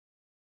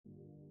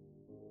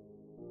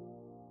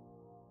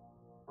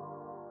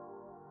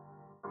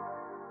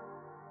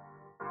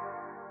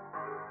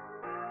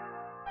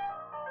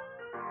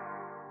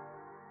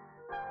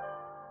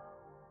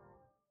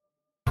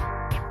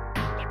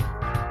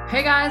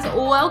Hey guys,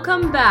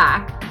 welcome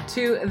back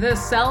to the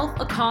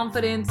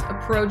Self-Confidence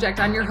Project.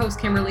 I'm your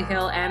host, Kimberly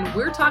Hill, and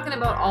we're talking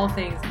about all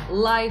things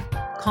life,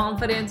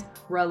 confidence,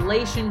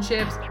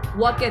 relationships,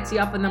 what gets you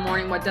up in the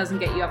morning, what doesn't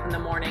get you up in the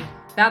morning.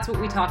 That's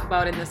what we talk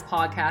about in this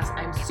podcast.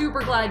 I'm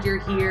super glad you're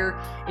here.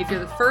 If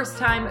you're the first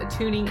time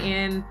tuning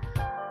in,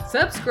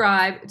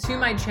 subscribe to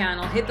my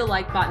channel, hit the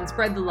like button,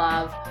 spread the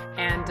love,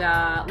 and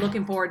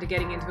looking forward to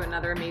getting into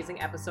another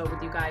amazing episode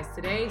with you guys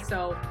today.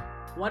 So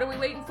what are we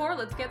waiting for?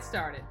 Let's get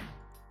started.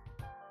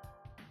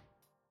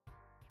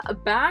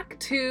 Back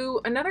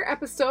to another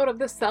episode of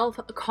the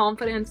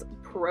Self-Confidence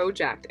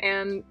Project.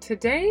 And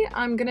today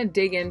I'm going to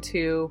dig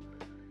into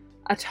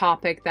a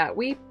topic that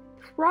we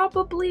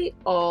probably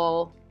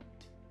all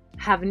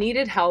have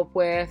needed help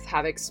with,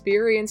 have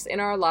experienced in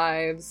our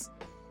lives.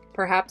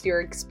 Perhaps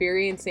you're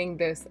experiencing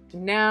this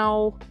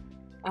now,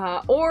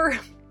 or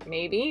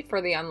maybe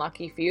for the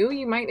unlucky few,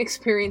 you might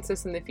experience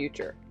this in the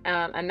future.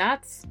 And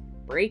that's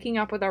breaking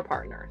up with our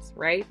partners,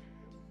 right?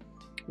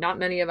 Not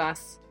many of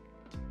us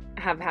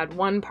have had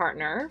one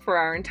partner for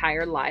our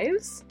entire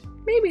lives.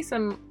 Maybe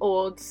some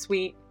old,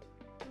 sweet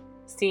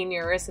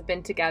seniors have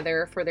been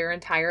together for their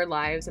entire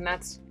lives, and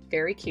that's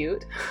very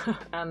cute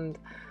and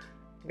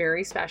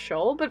very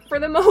special. But for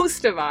the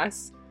most of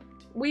us,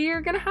 we are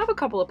going to have a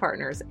couple of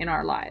partners in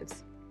our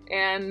lives.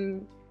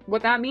 And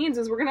what that means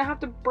is we're going to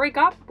have to break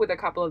up with a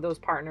couple of those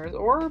partners,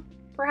 or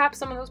perhaps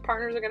some of those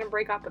partners are going to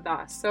break up with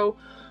us. So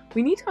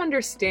we need to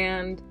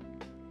understand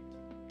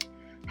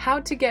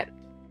how to get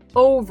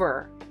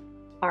over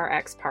our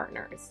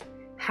ex-partners,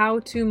 how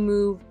to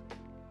move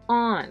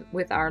on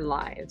with our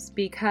lives,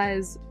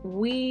 because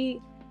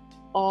we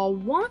all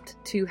want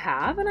to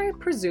have, and I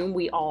presume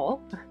we all,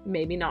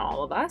 maybe not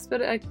all of us, but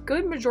a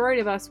good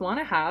majority of us want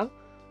to have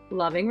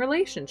loving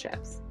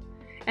relationships.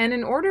 And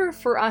in order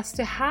for us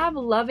to have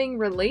loving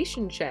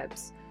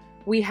relationships,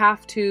 we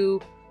have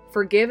to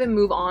forgive and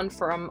move on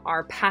from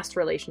our past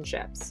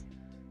relationships.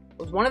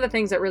 One of the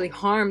things that really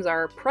harms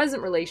our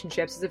present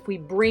relationships is if we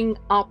bring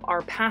up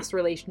our past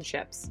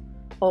relationships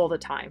all the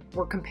time.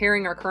 We're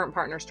comparing our current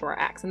partners to our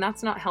ex, and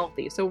that's not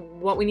healthy. So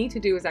what we need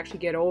to do is actually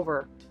get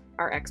over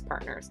our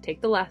ex-partners,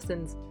 take the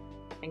lessons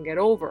and get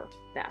over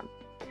them.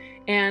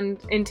 And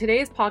in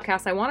today's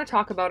podcast, I want to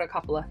talk about a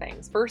couple of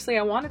things. Firstly,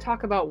 I want to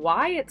talk about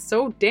why it's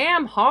so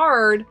damn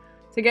hard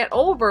to get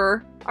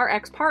over our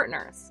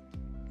ex-partners.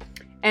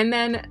 And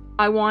then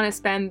I want to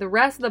spend the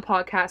rest of the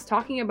podcast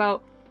talking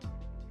about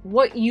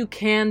what you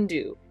can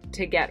do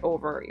to get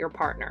over your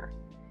partner.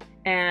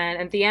 And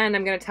at the end,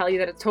 I'm going to tell you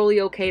that it's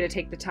totally okay to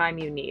take the time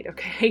you need.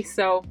 Okay,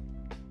 so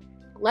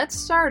let's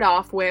start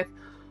off with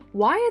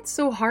why it's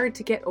so hard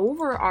to get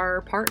over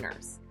our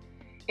partners.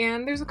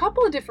 And there's a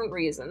couple of different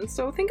reasons.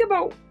 So think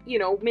about,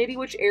 maybe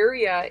which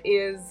area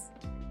is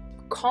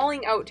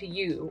calling out to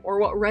you or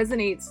what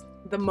resonates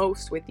the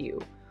most with you.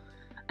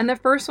 And the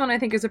first one I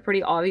think is a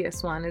pretty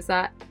obvious one, is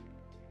that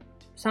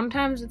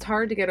sometimes it's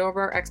hard to get over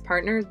our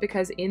ex-partners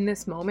because in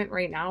this moment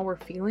right now, we're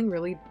feeling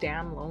really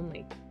damn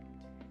lonely.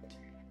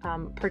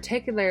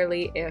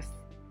 Particularly if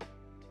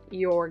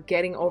you're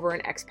getting over an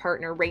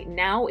ex-partner right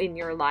now in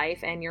your life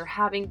and you're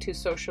having to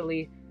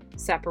socially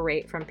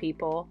separate from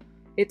people,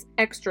 it's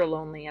extra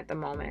lonely at the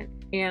moment.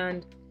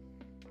 And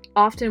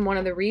often one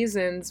of the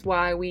reasons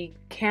why we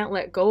can't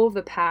let go of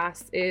the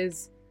past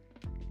is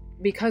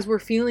because we're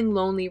feeling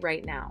lonely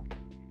right now.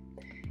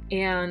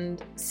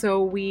 And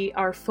so we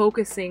are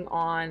focusing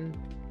on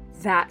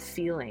that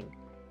feeling.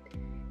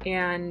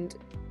 And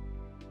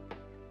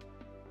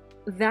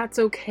that's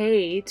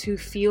okay to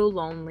feel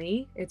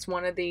lonely. It's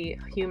one of the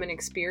human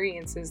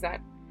experiences that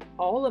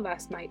all of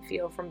us might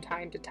feel from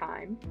time to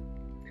time.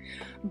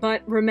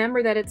 But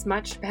remember that it's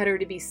much better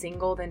to be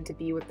single than to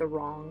be with the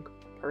wrong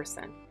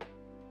person.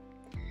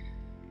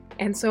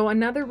 And so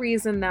another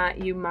reason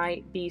that you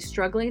might be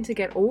struggling to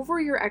get over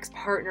your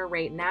ex-partner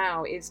right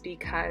now is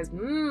because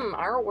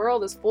our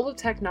world is full of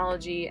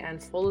technology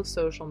and full of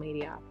social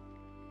media.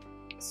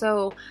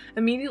 So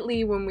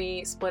immediately when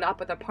we split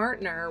up with a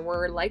partner,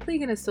 we're likely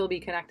going to still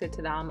be connected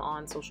to them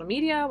on social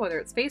media, whether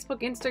it's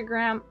Facebook,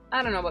 Instagram,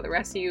 I don't know about the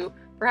rest of you,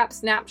 perhaps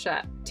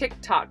Snapchat,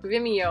 TikTok,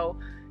 Vimeo,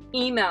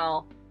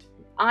 email,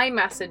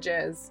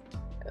 iMessages.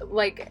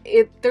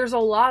 There's a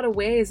lot of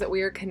ways that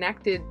we are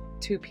connected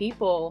to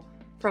people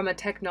from a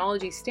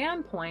technology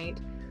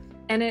standpoint,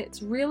 and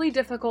it's really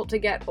difficult to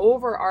get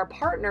over our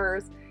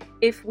partners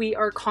if we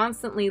are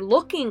constantly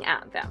looking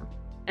at them.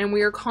 And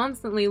we are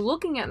constantly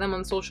looking at them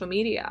on social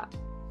media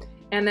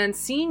and then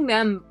seeing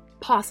them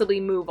possibly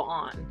move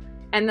on.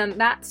 And then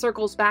that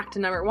circles back to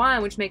number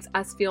one, which makes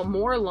us feel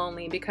more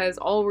lonely because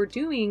all we're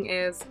doing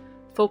is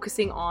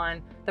focusing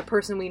on the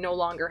person we no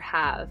longer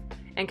have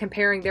and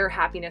comparing their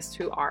happiness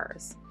to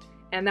ours.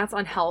 And that's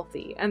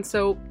unhealthy. And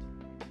so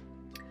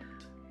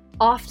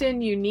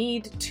often you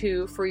need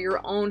to, for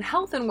your own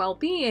health and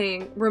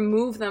well-being,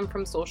 remove them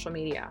from social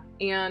media.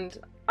 And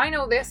I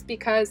know this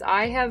because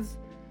I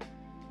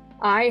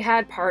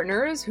had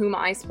partners whom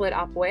I split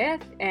up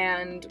with,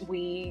 and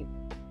we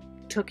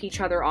took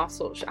each other off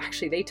social.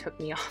 Actually, they took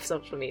me off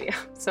social media.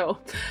 So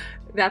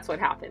that's what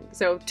happened.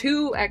 So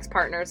 2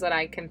 ex-partners that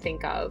I can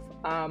think of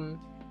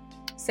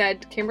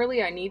said,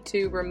 Kimberly, I need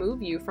to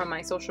remove you from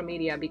my social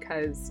media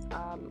because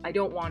I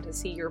don't want to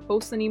see your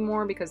posts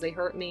anymore because they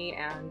hurt me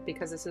and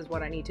because this is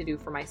what I need to do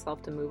for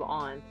myself to move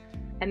on.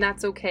 And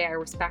that's okay. I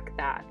respect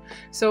that.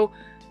 So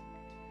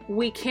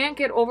we can't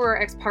get over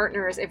our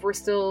ex-partners if we're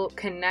still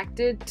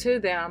connected to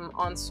them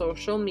on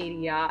social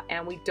media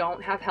and we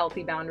don't have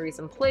healthy boundaries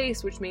in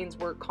place, which means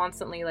we're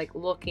constantly like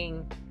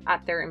looking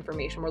at their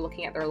information. We're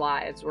looking at their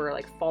lives. We're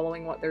like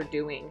following what they're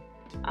doing.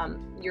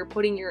 You're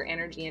putting your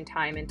energy and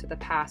time into the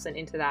past and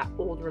into that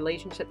old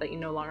relationship that you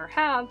no longer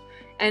have.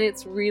 And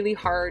it's really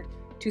hard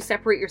to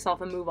separate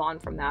yourself and move on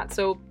from that.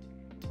 So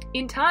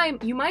in time,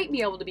 you might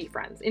be able to be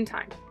friends in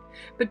time,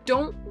 but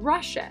don't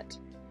rush it.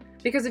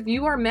 Because if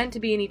you are meant to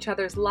be in each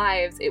other's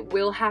lives, it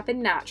will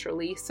happen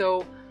naturally.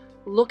 So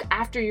look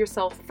after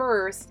yourself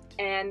first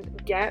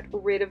and get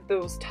rid of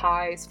those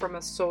ties from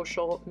a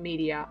social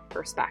media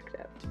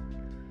perspective.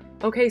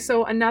 Okay,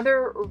 so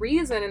another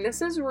reason, and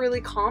this is a really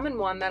common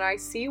one that I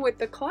see with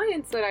the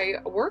clients that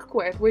I work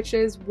with, which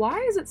is, why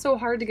is it so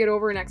hard to get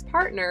over an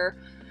ex-partner?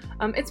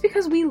 It's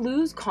because we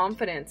lose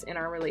confidence in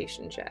our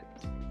relationship.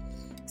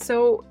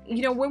 So,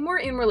 when we're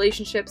in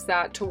relationships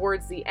that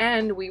towards the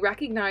end we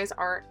recognize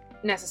aren't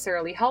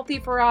necessarily healthy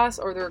for us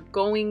or they're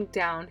going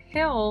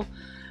downhill,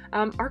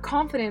 our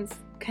confidence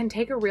can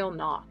take a real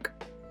knock.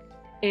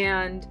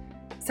 And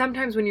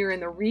sometimes when you're in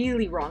the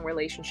really wrong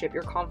relationship,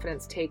 your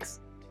confidence takes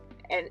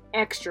an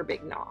extra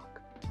big knock,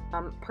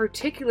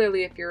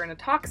 particularly if you're in a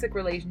toxic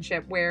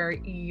relationship where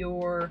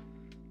you're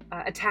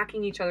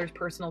attacking each other's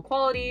personal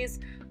qualities,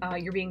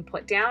 you're being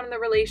put down in the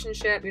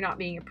relationship, you're not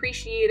being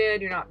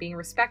appreciated, you're not being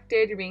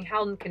respected, you're being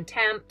held in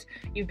contempt,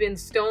 you've been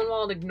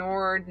stonewalled,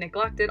 ignored,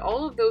 neglected.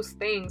 All of those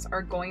things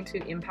are going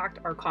to impact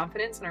our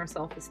confidence and our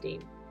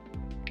self-esteem.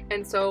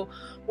 And so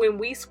when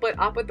we split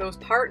up with those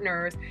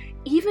partners,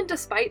 even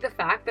despite the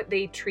fact that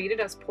they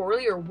treated us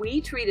poorly or we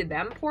treated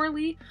them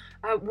poorly,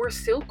 we're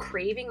still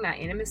craving that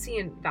intimacy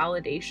and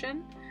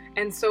validation.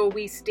 And so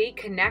we stay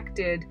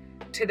connected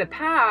to the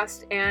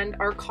past and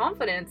our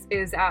confidence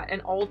is at an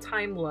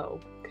all-time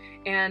low.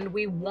 And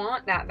we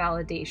want that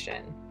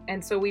validation.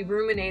 And so we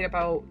ruminate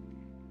about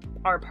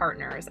our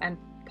partners and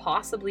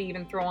possibly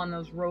even throw on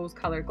those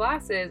rose-colored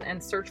glasses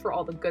and search for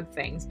all the good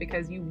things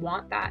because you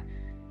want that.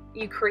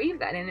 You crave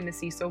that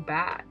intimacy so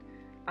bad.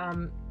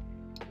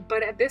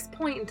 But at this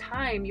point in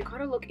time, you got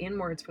to look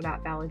inwards for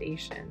that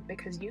validation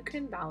because you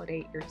can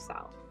validate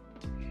yourself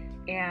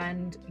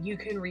and you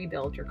can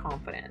rebuild your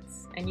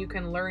confidence and you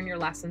can learn your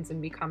lessons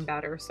and become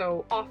better.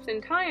 So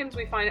oftentimes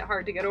we find it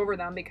hard to get over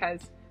them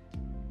because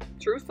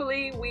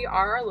truthfully, we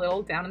are a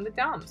little down in the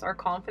dumps. Our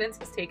confidence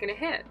has taken a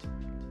hit.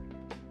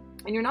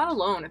 And you're not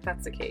alone if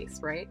that's the case,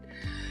 right?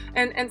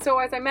 And so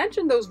as I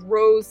mentioned, those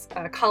rose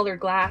colored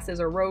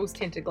glasses or rose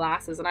tinted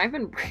glasses, and I've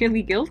been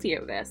really guilty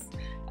of this,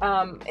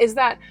 is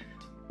that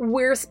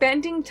we're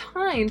spending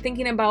time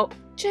thinking about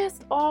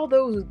just all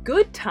those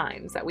good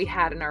times that we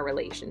had in our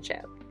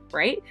relationship,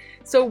 right?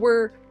 So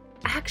we're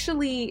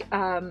actually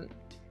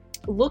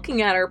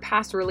looking at our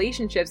past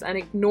relationships and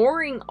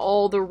ignoring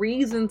all the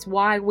reasons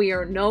why we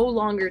are no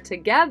longer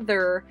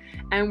together,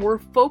 and we're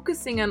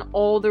focusing on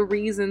all the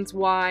reasons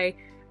why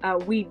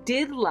we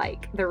did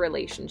like the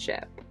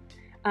relationship.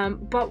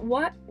 But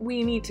what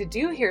we need to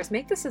do here is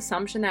make this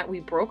assumption that we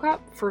broke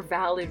up for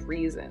valid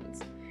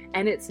reasons.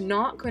 And it's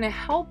not going to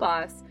help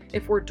us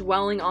if we're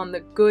dwelling on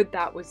the good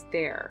that was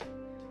there,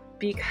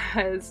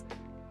 because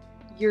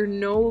you're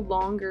no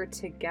longer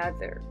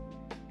together.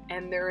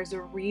 And there is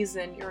a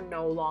reason you're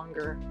no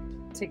longer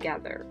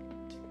together.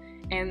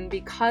 And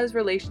because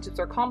relationships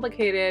are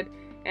complicated,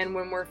 and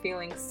when we're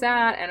feeling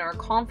sad and our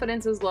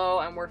confidence is low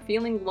and we're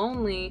feeling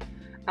lonely,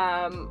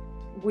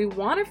 we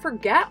want to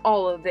forget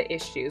all of the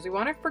issues. We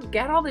want to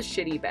forget all the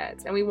shitty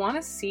bits. And we want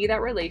to see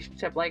that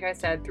relationship, like I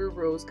said, through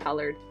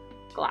rose-colored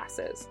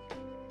glasses.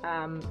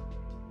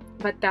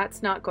 But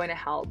that's not going to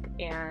help.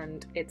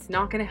 And it's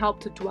not going to help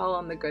to dwell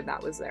on the good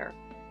that was there.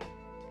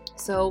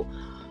 So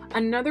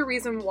another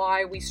reason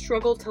why we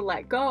struggle to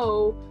let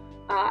go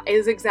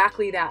is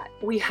exactly that.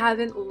 We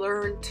haven't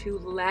learned to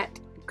let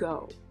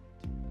go.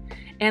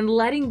 And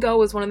letting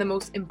go is one of the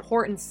most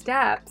important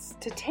steps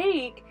to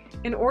take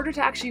in order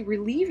to actually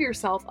relieve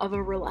yourself of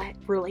a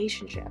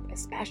relationship,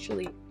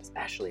 especially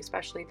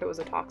if it was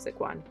a toxic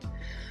one.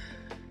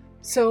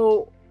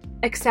 So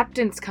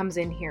acceptance comes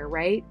in here,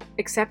 right?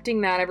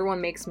 Accepting that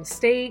everyone makes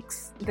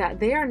mistakes, that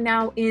they are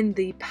now in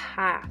the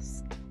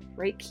past,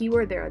 right?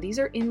 Keyword there. These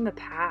are in the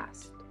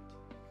past.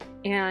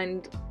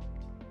 And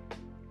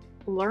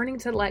learning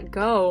to let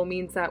go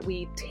means that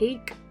we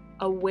take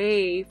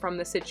away from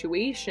the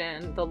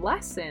situation the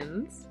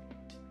lessons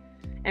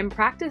and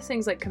practice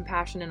things like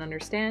compassion and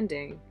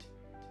understanding,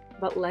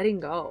 but letting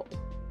go.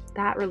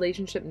 That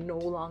relationship no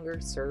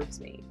longer serves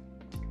me.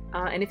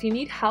 And if you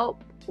need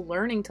help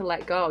learning to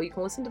let go, you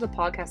can listen to the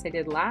podcast I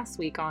did last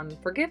week on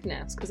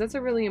forgiveness, because that's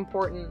a really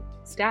important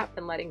step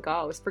in letting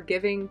go, is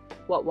forgiving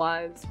what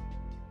was,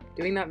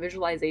 doing that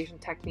visualization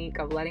technique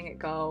of letting it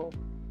go,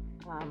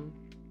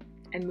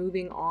 and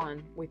moving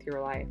on with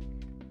your life.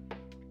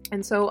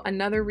 And so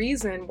another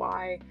reason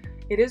why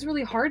it is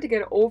really hard to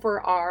get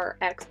over our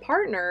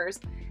ex-partners,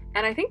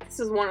 and I think this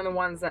is one of the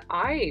ones that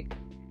I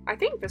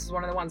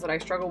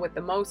struggle with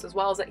the most as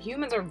well, is that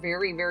humans are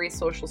very, very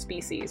social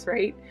species,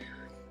 right?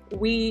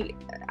 We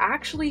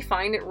actually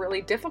find it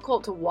really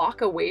difficult to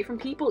walk away from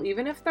people,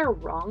 even if they're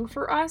wrong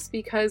for us,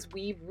 because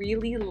we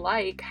really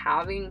like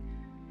having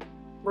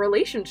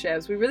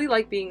relationships. We really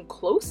like being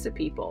close to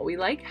people. We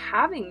like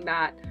having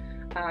that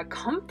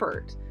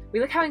comfort. We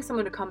like having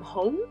someone to come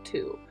home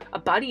to, a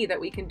buddy that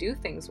we can do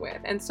things with.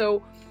 And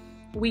so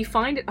we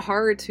find it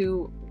hard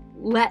to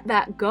let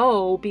that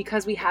go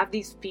because we have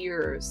these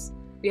fears.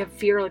 We have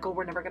fear like, oh,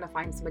 we're never going to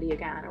find somebody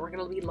again, or we're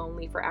going to be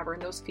lonely forever.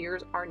 And those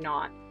fears are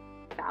not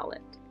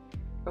valid.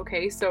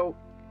 Okay, so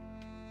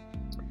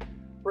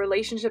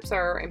relationships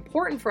are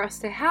important for us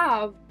to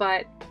have,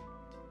 but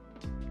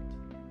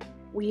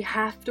we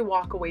have to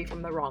walk away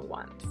from the wrong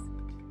ones.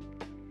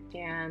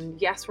 And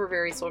yes, we're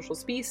very social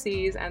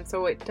species, and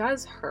so it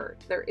does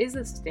hurt. There is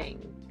a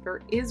sting.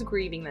 There is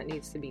grieving that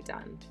needs to be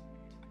done.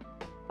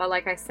 But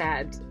like I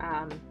said,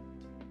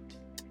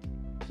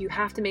 you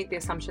have to make the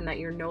assumption that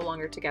you're no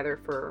longer together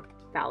for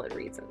valid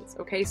reasons.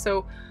 Okay,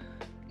 so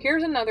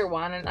here's another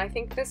one, and I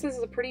think this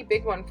is a pretty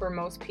big one for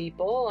most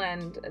people,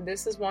 and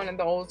this is one of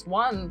those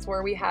ones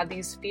where we have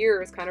these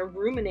fears kind of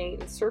ruminate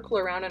and circle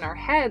around in our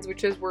heads,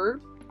 which is we're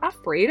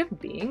afraid of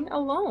being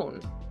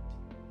alone.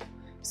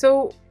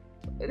 So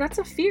that's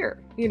a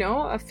fear,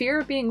 a fear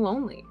of being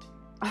lonely.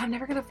 Oh, I'm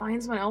never going to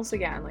find someone else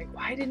again. Like,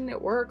 why didn't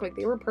it work? Like,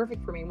 they were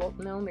perfect for me. Well,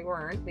 no, they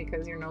weren't,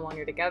 because you're no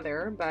longer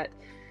together, but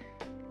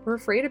we're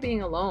afraid of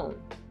being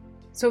alone.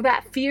 So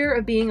that fear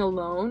of being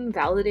alone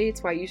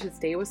validates why you should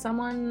stay with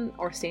someone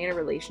or stay in a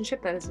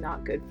relationship that is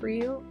not good for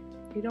you.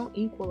 You don't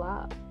equal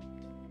up.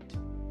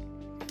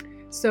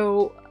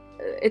 So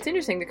it's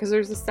interesting because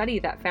there's a study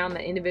that found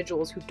that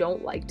individuals who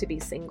don't like to be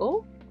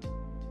single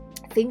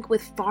think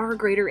with far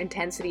greater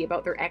intensity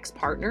about their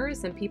ex-partners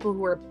than people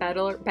who are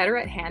better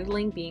at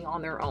handling being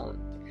on their own.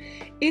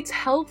 It's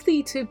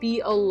healthy to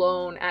be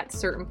alone at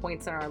certain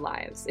points in our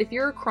lives. If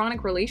you're a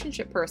chronic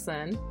relationship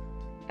person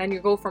and you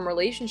go from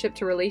relationship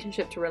to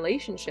relationship to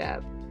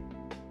relationship,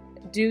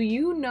 do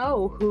you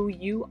know who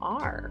you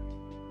are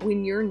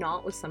when you're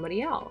not with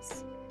somebody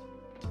else?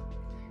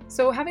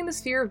 So having this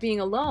fear of being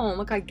alone,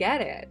 look, I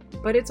get it,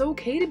 but it's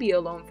okay to be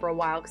alone for a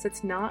while because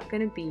it's not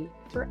going to be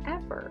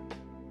forever.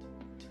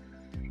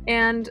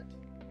 And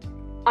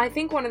I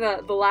think one of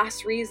the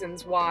last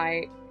reasons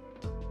why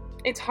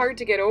it's hard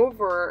to get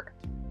over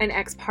an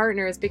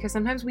ex-partner is because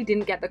sometimes we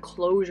didn't get the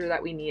closure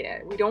that we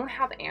needed. We don't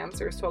have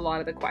answers to a lot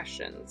of the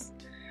questions.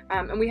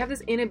 And we have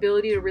this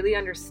inability to really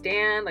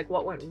understand like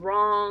what went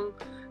wrong.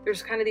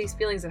 There's kind of these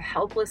feelings of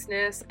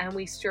helplessness, and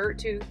we start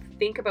to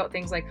think about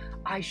things like,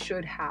 I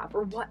should have,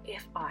 or what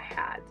if I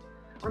had?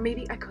 Or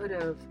maybe I could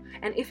have,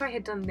 and if I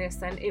had done this,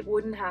 then it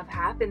wouldn't have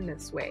happened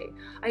this way.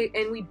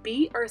 And we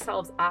beat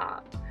ourselves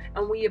up,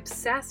 and we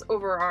obsess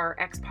over our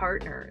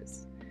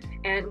ex-partners,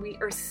 and we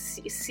are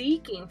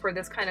seeking for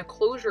this kind of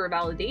closure or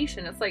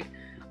validation. It's like,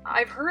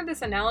 I've heard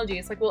this analogy.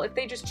 It's like, well, if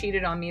they just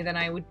cheated on me, then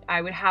I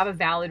would have a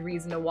valid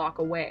reason to walk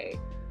away.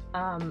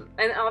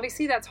 And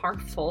obviously that's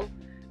harmful,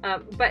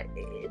 but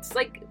it's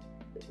like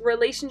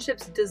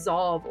relationships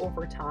dissolve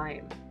over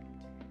time.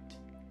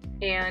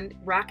 And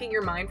racking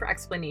your mind for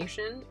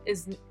explanations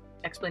is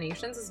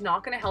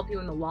not going to help you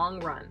in the long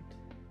run.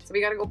 So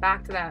we got to go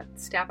back to that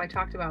step I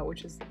talked about,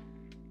 which is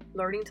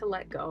learning to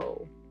let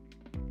go,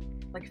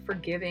 like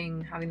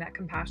forgiving, having that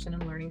compassion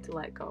and learning to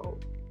let go.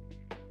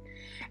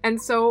 And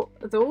so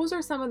those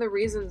are some of the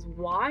reasons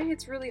why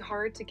it's really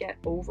hard to get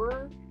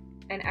over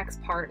an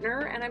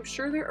ex-partner. And I'm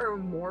sure there are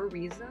more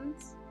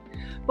reasons.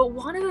 But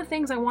one of the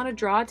things I want to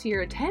draw to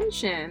your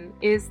attention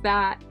is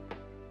that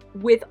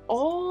with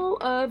all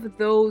of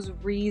those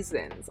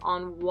reasons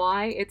on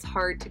why it's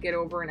hard to get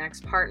over an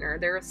ex-partner,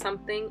 there is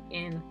something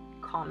in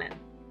common.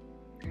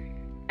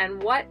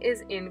 And what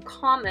is in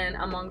common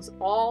amongst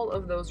all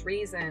of those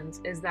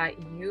reasons is that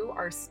you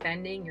are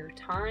spending your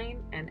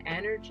time and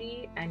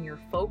energy and your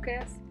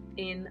focus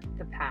in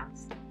the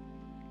past.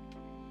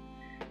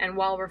 And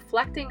while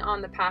reflecting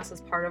on the past is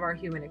part of our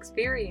human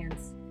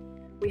experience,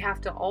 we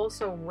have to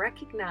also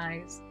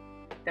recognize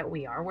that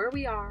we are where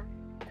we are,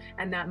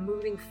 and that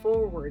moving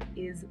forward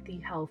is the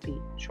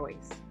healthy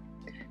choice.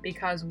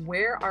 Because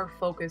where our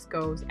focus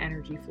goes,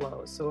 energy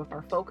flows. So if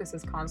our focus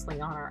is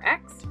constantly on our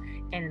ex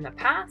and in the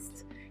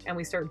past, and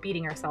we start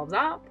beating ourselves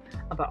up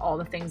about all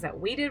the things that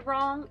we did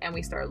wrong, and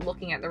we start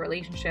looking at the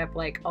relationship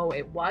like, oh,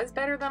 it was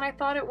better than I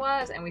thought it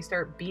was, and we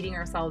start beating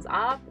ourselves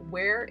up,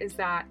 where is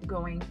that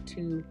going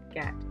to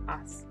get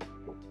us?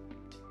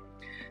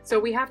 So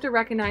we have to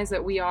recognize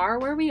that we are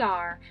where we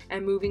are,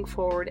 and moving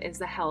forward is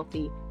the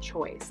healthy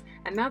choice.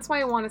 And that's why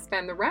I want to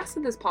spend the rest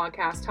of this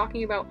podcast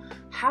talking about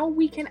how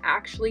we can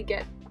actually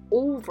get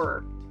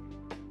over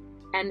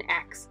an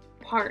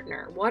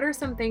ex-partner. What are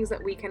some things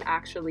that we can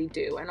actually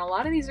do? And a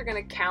lot of these are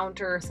going to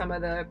counter some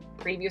of the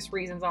previous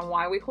reasons on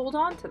why we hold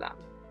on to them.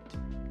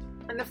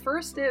 And the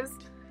first is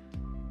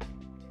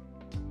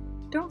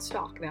don't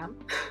stalk them,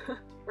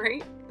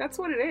 right? That's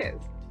what it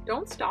is.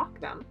 Don't stalk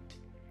them.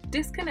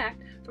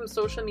 Disconnect from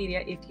social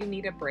media if you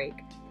need a break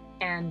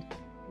and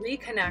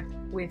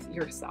reconnect with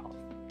yourself.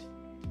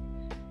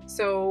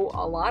 So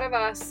a lot of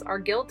us are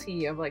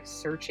guilty of like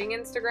searching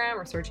Instagram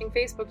or searching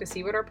Facebook to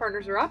see what our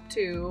partners are up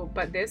to,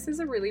 but this is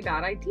a really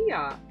bad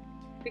idea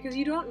because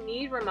you don't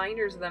need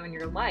reminders of them in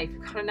your life.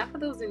 You've got enough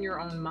of those in your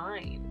own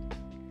mind.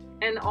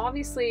 And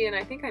obviously, and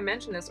I think I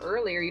mentioned this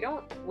earlier, you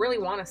don't really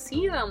want to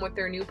see them with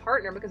their new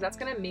partner because that's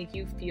going to make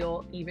you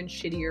feel even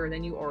shittier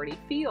than you already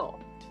feel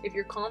if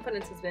your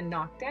confidence has been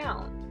knocked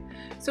down.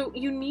 So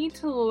you need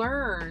to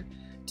learn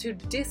to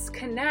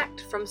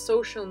disconnect from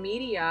social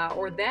media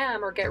or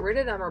them, or get rid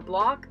of them or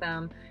block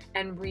them,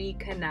 and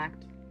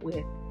reconnect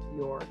with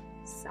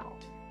yourself.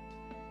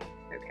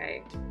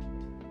 Okay?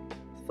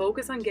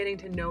 Focus on getting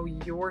to know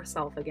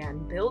yourself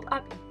again. Build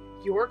up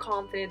your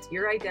confidence,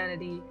 your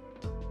identity.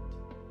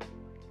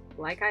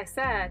 Like I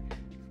said,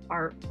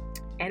 our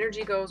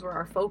energy goes where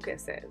our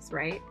focus is,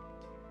 right?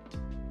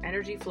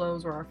 Energy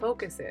flows where our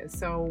focus is.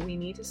 So we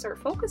need to start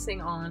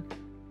focusing on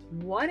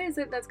what is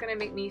it that's going to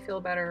make me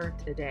feel better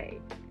today?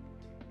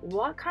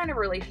 What kind of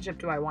relationship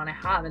do I want to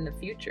have in the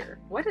future?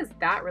 What does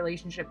that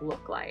relationship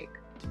look like?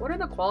 What are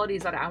the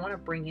qualities that I want to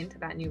bring into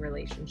that new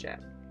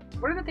relationship?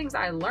 What are the things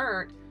I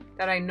learned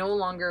that I no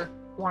longer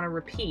want to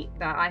repeat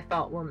that I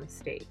felt were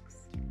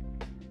mistakes?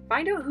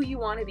 Find out who you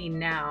want to be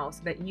now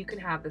so that you can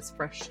have this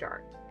fresh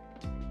start.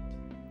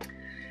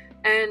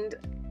 And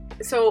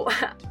so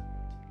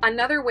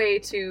another way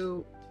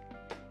to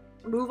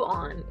move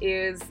on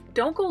is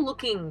don't go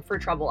looking for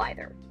trouble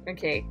either.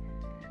 Okay.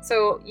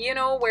 So,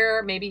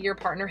 where maybe your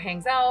partner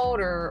hangs out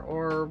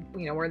or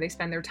where they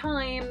spend their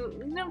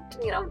time,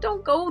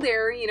 don't go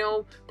there,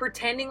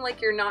 pretending like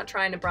you're not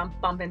trying to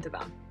bump into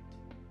them.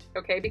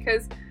 Okay.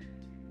 Because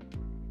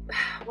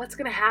what's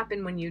going to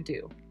happen when you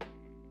do?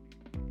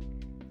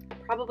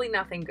 Probably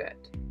nothing good.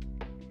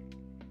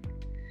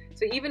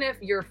 So even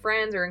if your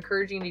friends are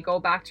encouraging you to go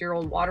back to your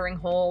old watering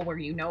hole where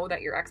you know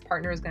that your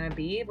ex-partner is going to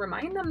be,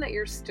 remind them that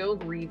you're still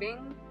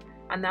grieving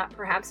and that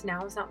perhaps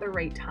now is not the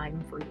right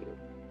time for you.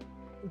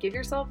 Give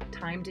yourself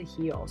time to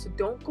heal. So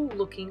don't go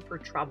looking for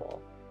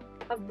trouble.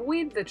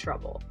 Avoid the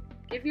trouble.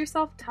 Give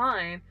yourself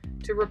time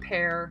to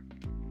repair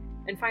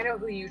and find out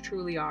who you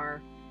truly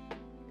are.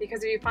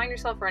 Because if you find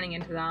yourself running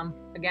into them,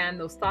 again,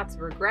 those thoughts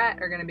of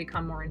regret are going to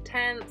become more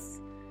intense.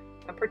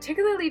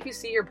 Particularly if you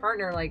see your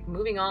partner like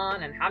moving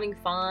on and having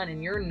fun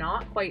and you're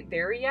not quite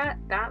there yet,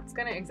 that's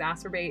going to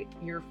exacerbate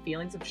your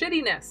feelings of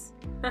shittiness.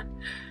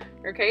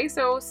 Okay,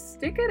 so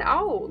stick it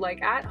out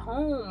like at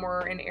home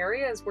or in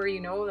areas where you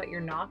know that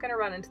you're not going to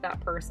run into that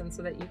person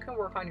so that you can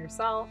work on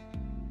yourself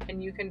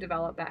and you can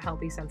develop that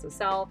healthy sense of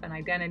self and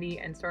identity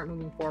and start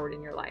moving forward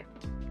in your life.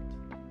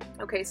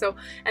 Okay, so,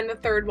 and the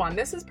third one,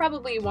 this is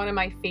probably one of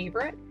my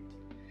favorite,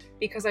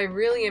 because I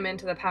really am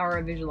into the power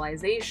of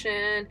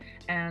visualization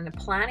and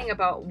planning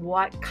about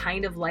what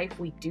kind of life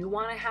we do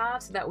want to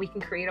have so that we can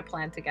create a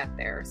plan to get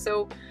there.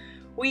 So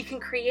we can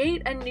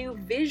create a new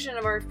vision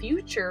of our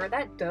future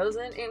that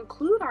doesn't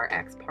include our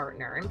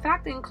ex-partner. In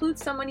fact, it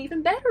includes someone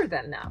even better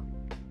than them.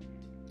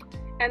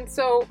 And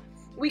so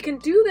we can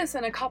do this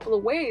in a couple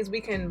of ways. We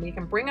can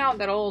bring out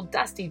that old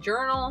dusty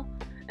journal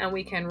and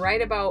we can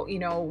write about,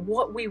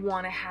 what we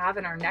want to have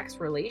in our next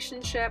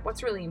relationship,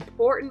 what's really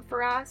important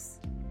for us.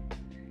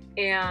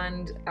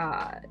 And,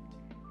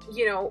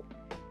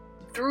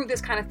 through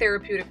this kind of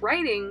therapeutic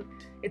writing,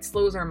 it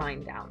slows our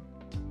mind down.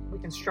 We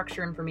can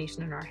structure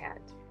information in our head.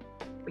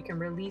 We can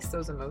release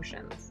those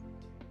emotions.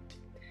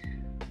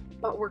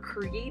 But we're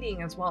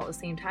creating as well at the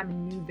same time a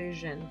new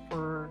vision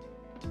for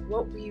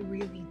what we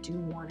really do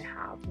want to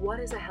have. What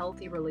is a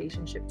healthy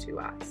relationship to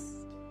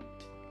us?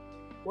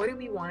 What do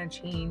we want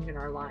to change in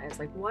our lives?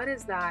 Like, what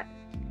is that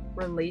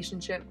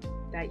relationship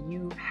that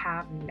you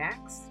have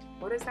next?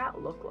 What does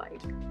that look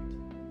like?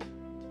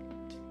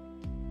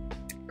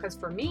 Because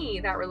for me,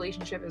 that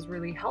relationship is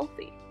really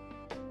healthy.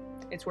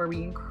 It's where we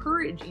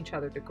encourage each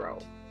other to grow.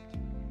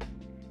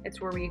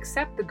 It's where we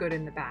accept the good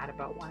and the bad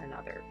about one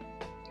another.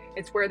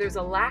 It's where there's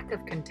a lack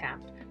of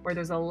contempt, where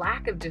there's a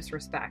lack of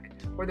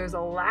disrespect, where there's a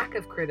lack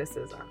of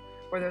criticism,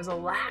 where there's a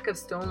lack of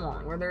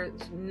stonewalling, where there's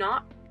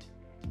not,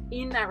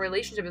 in that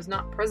relationship is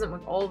not present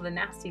with all of the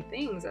nasty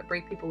things that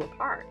break people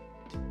apart.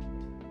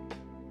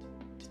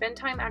 Spend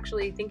time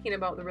actually thinking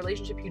about the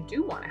relationship you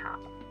do want to have.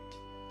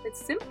 It's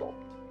simple.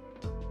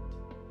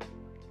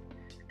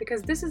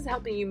 Because this is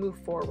helping you move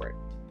forward.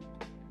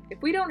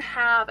 If we don't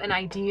have an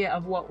idea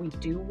of what we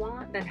do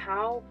want, then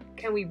how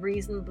can we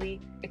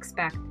reasonably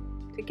expect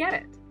to get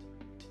it?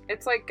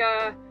 It's like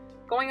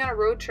going on a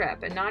road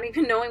trip and not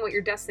even knowing what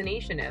your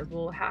destination is.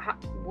 Well,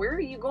 where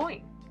are you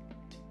going?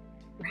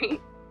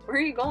 Right? Where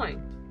are you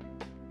going?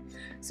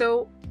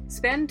 So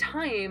spend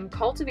time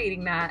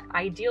cultivating that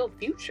ideal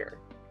future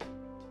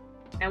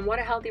and what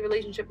a healthy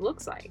relationship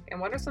looks like and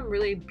what are some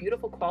really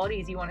beautiful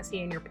qualities you want to see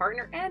in your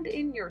partner and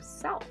in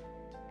yourself.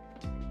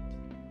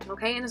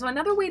 Okay, and so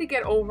another way to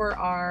get over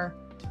our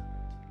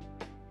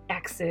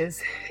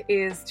exes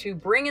is to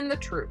bring in the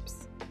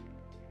troops.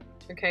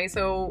 Okay,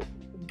 so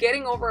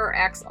getting over our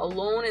ex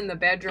alone in the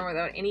bedroom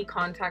without any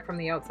contact from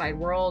the outside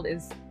world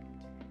is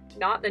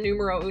not the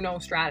numero uno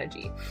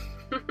strategy.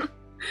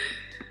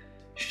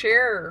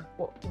 Share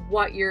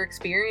what you're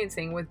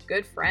experiencing with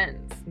good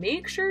friends.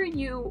 Make sure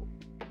you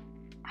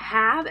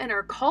have and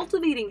are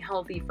cultivating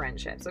healthy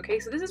friendships. Okay,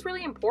 so this is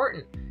really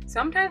important.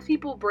 Sometimes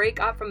people break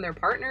up from their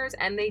partners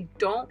and they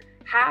don't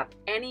have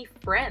any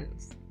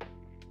friends.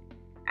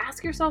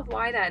 Ask yourself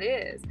why that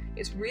is.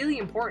 It's really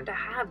important to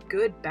have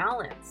good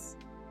balance.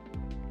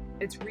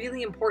 It's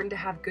really important to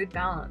have good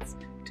balance,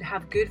 to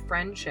have good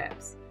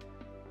friendships.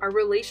 Our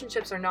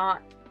relationships are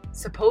not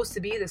supposed to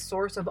be the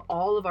source of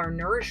all of our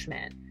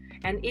nourishment.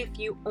 And if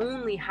you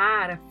only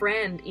had a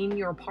friend in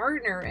your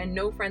partner and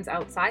no friends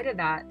outside of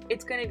that,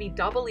 it's going to be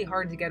doubly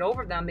hard to get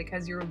over them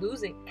because you're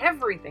losing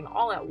everything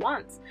all at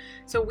once.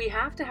 So we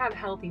have to have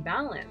healthy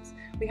balance.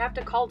 We have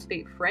to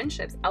cultivate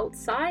friendships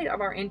outside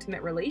of our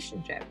intimate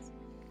relationships,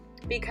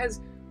 because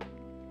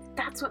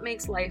that's what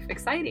makes life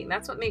exciting.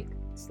 That's what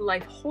makes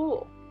life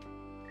whole.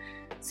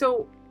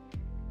 So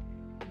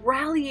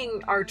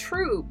rallying our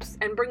troops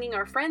and bringing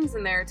our friends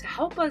in there to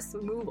help us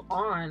move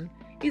on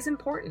is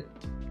important.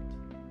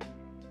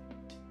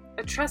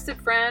 A trusted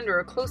friend or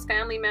a close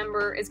family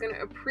member is going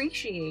to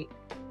appreciate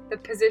the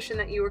position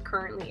that you are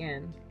currently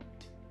in,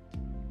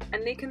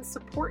 and they can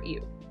support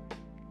you.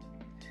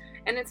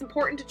 And it's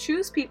important to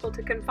choose people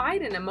to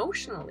confide in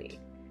emotionally,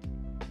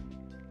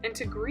 and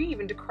to grieve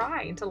and to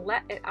cry and to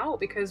let it out,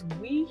 because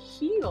we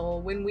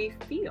heal when we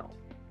feel.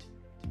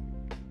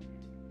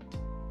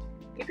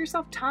 Give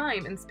yourself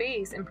time and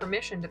space and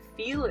permission to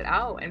feel it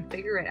out and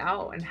figure it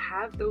out, and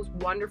have those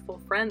wonderful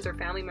friends or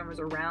family members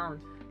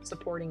around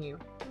supporting you.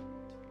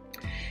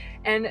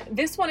 And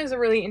this one is a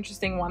really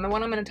interesting one, the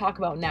one I'm going to talk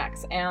about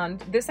next.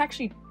 And this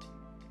is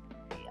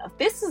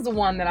the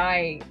one that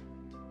I'm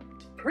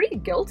pretty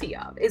guilty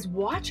of, is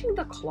watching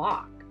the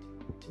clock.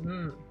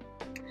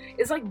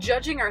 It's like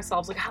judging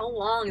ourselves, like, how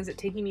long is it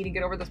taking me to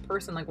get over this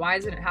person? Like, why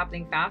isn't it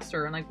happening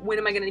faster? And like, when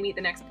am I going to meet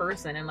the next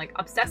person? And like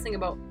obsessing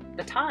about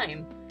the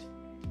time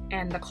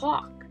and the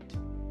clock,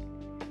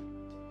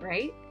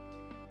 right?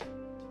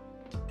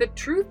 The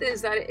truth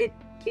is that it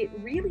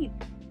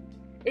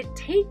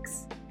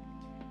takes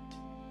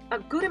a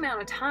good amount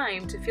of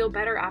time to feel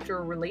better after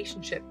a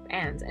relationship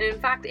ends. And in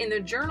fact, in the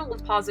Journal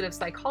of Positive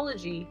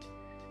Psychology,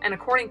 and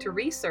according to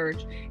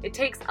research, it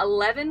takes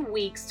 11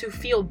 weeks to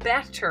feel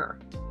better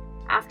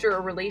after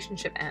a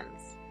relationship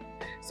ends.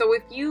 So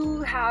if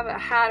you have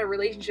had a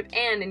relationship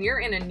end and you're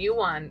in a new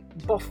one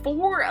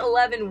before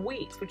 11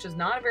 weeks, which is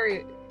not a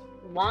very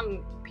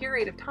long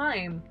period of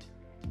time,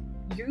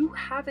 you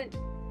haven't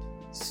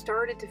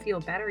started to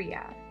feel better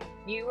yet.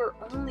 You are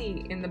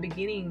only in the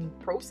beginning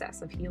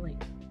process of healing.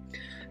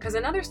 Because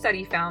another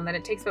study found that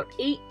it takes about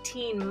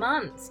 18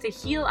 months to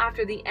heal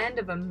after the end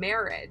of a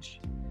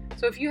marriage.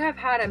 So if you have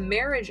had a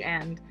marriage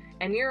end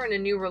and you're in a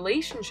new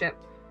relationship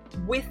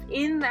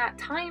within that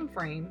time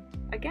frame,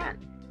 again,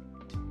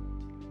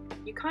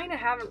 you kind of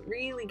haven't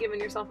really given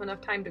yourself enough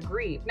time to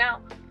grieve.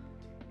 Now,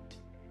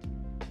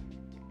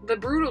 the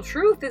brutal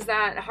truth is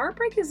that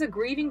heartbreak is a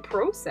grieving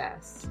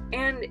process,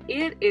 and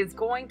it is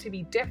going to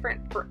be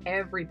different for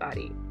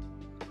everybody.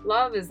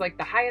 Love is like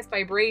the highest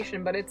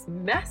vibration, but it's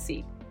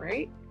messy,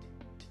 right?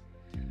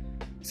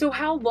 So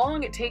how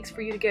long it takes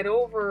for you to get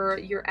over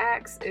your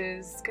ex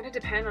is going to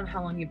depend on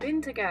how long you've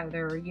been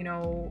together, you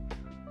know,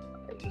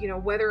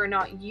 whether or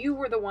not you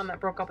were the one that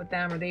broke up with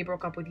them or they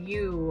broke up with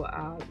you,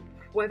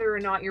 whether or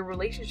not your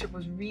relationship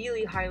was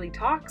really highly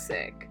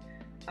toxic.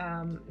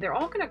 They're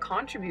all going to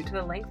contribute to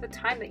the length of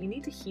time that you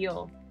need to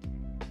heal.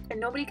 And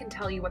nobody can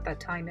tell you what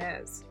that time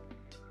is.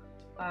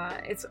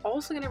 It's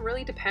also going to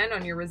really depend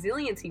on your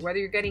resiliency, whether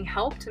you're getting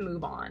help to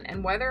move on,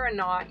 and whether or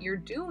not you're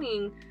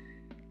doing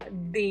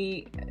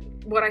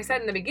what I said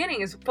in the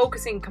beginning is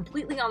focusing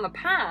completely on the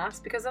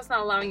past, because that's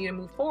not allowing you to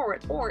move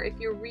forward, or if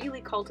you're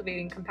really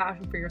cultivating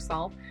compassion for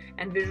yourself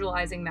and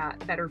visualizing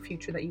that better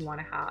future that you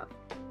want to have.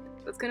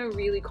 That's going to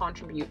really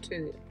contribute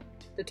to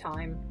the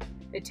time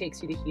it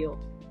takes you to heal.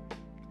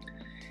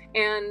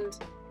 And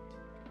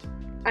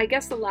I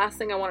guess the last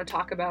thing I want to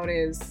talk about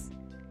is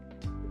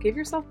give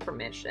yourself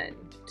permission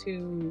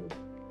to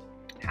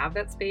have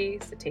that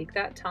space, to take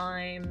that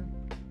time,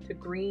 to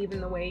grieve in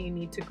the way you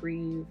need to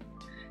grieve.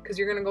 Because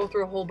you're going to go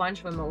through a whole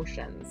bunch of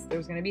emotions.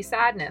 There's going to be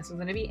sadness, there's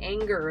going to be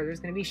anger, there's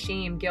going to be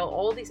shame, guilt.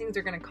 All these things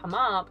are going to come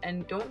up,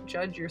 and don't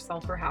judge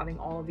yourself for having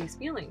all of these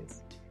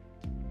feelings.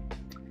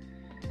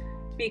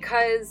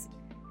 Because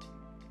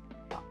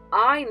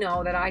I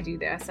know that I do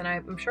this, and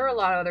I'm sure a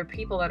lot of other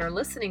people that are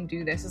listening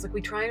do this. Is like we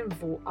try and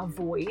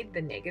avoid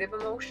the negative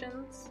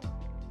emotions,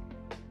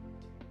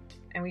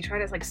 and we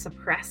try to like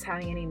suppress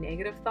having any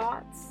negative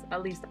thoughts.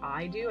 At least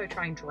I do. I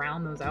try and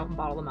drown those out and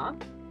bottle them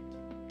up.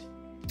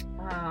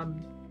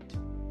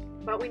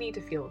 But we need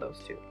to feel those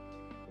too,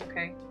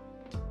 okay?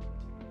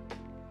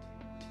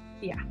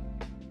 Yeah.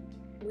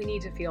 We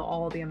need to feel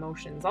all the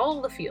emotions,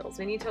 all the feels.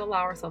 We need to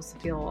allow ourselves to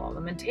feel all of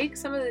them, and take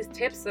some of these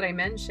tips that I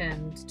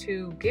mentioned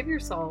to give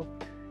yourself,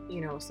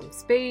 some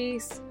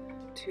space,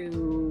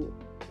 to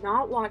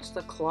not watch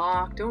the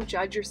clock, don't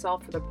judge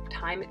yourself for the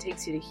time it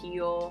takes you to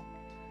heal,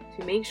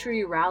 to make sure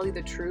you rally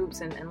the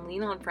troops and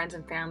lean on friends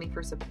and family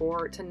for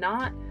support, to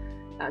not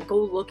go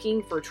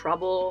looking for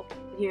trouble,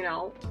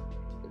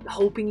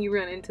 hoping you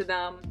run into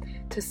them,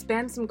 to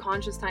spend some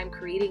conscious time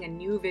creating a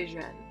new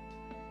vision,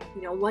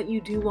 what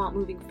you do want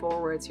moving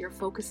forward. So you're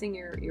focusing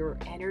your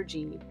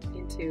energy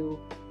into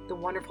the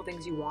wonderful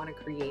things you want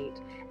to create.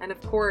 And of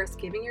course,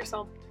 giving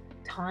yourself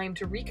time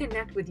to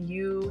reconnect with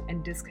you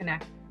and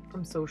disconnect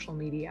from social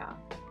media.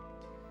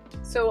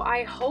 So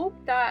I hope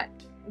that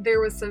there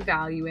was some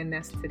value in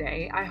this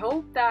today. I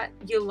hope that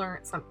you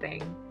learned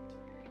something.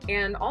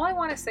 And all I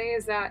want to say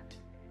is that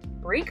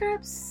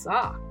breakups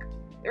suck.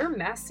 They're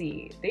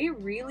messy. They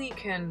really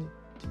can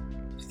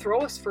throw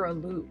us for a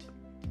loop.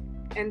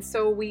 And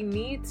so we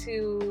need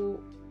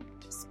to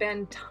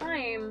spend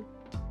time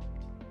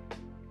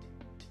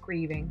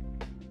grieving,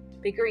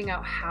 figuring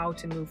out how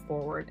to move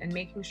forward, and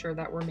making sure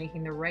that we're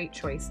making the right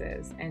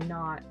choices and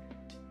not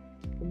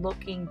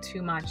looking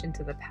too much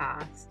into the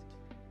past,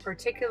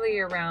 particularly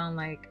around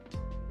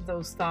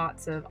those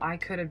thoughts of I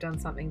could have done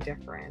something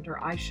different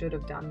or I should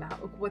have done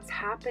that. Look, what's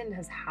happened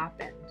has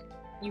happened.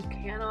 You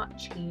cannot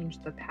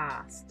change the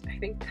past. I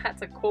think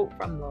that's a quote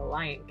from The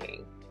Lion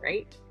King,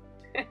 right?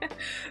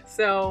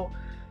 So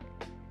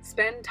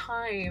spend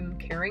time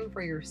caring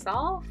for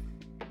yourself,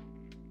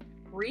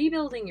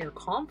 rebuilding your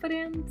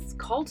confidence,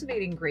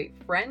 cultivating great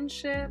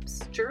friendships,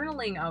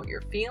 journaling out your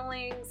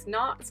feelings,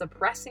 not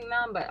suppressing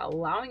them, but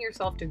allowing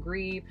yourself to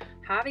grieve,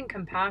 having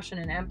compassion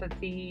and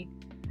empathy,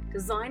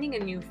 designing a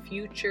new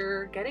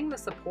future, getting the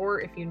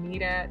support if you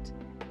need it,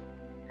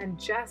 and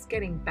just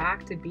getting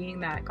back to being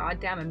that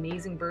goddamn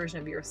amazing version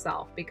of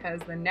yourself.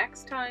 Because the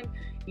next time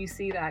you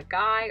see that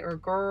guy or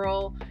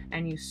girl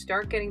and you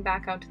start getting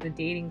back out to the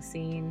dating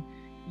scene,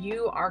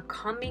 you are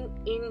coming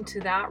into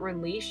that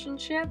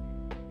relationship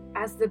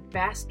as the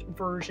best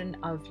version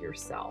of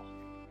yourself.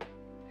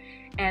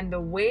 And the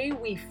way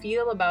we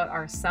feel about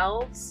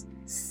ourselves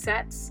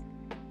sets,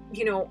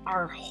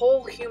 our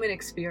whole human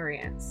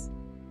experience.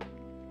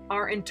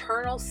 Our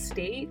internal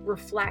state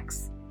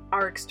reflects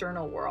our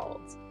external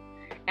world.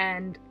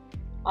 And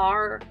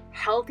our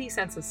healthy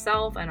sense of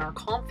self and our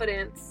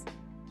confidence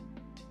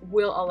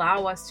will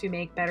allow us to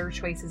make better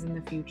choices in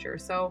the future.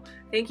 So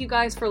thank you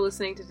guys for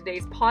listening to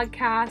today's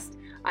podcast.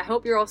 I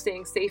hope you're all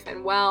staying safe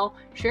and well.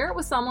 Share it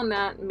with someone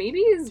that maybe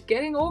is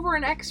getting over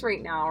an ex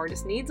right now or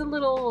just needs a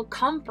little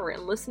comfort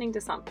in listening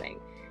to something.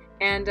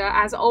 And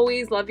as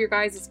always, love your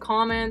guys'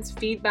 comments,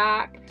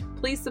 feedback.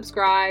 Please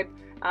subscribe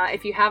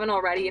if you haven't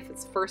already, if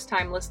it's the first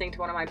time listening to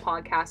one of my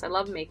podcasts. I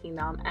love making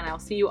them, and I'll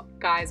see you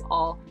guys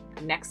all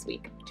next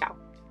week. Ciao.